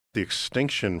the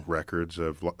extinction records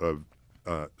of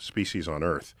species on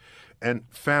Earth and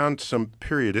found some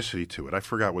periodicity to it. I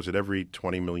forgot, was it every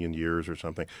 20 million years or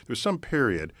something? There was some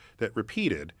period that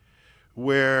repeated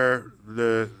where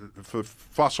the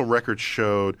fossil records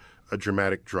showed a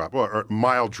dramatic drop, or a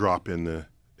mild drop in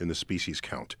the species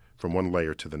count from one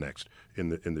layer to the next in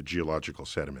the geological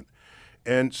sediment.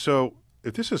 And so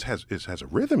if this has a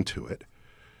rhythm to it,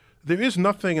 there is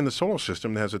nothing in the solar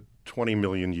system that has a 20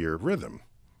 million year rhythm.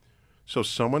 So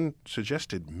someone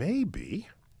suggested maybe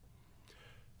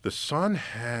the sun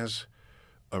has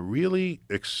a really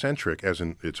eccentric, as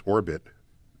in its orbit,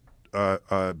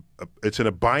 it's in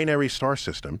a binary star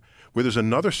system where there's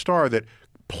another star that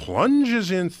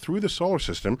plunges in through the solar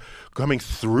system, coming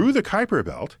through the Kuiper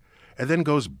Belt, and then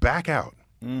goes back out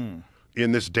in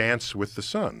this dance with the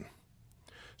sun.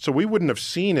 So we wouldn't have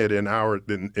seen it in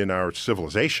our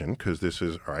civilization because this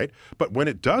is all right. But when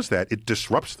it does that, it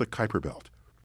disrupts the Kuiper Belt.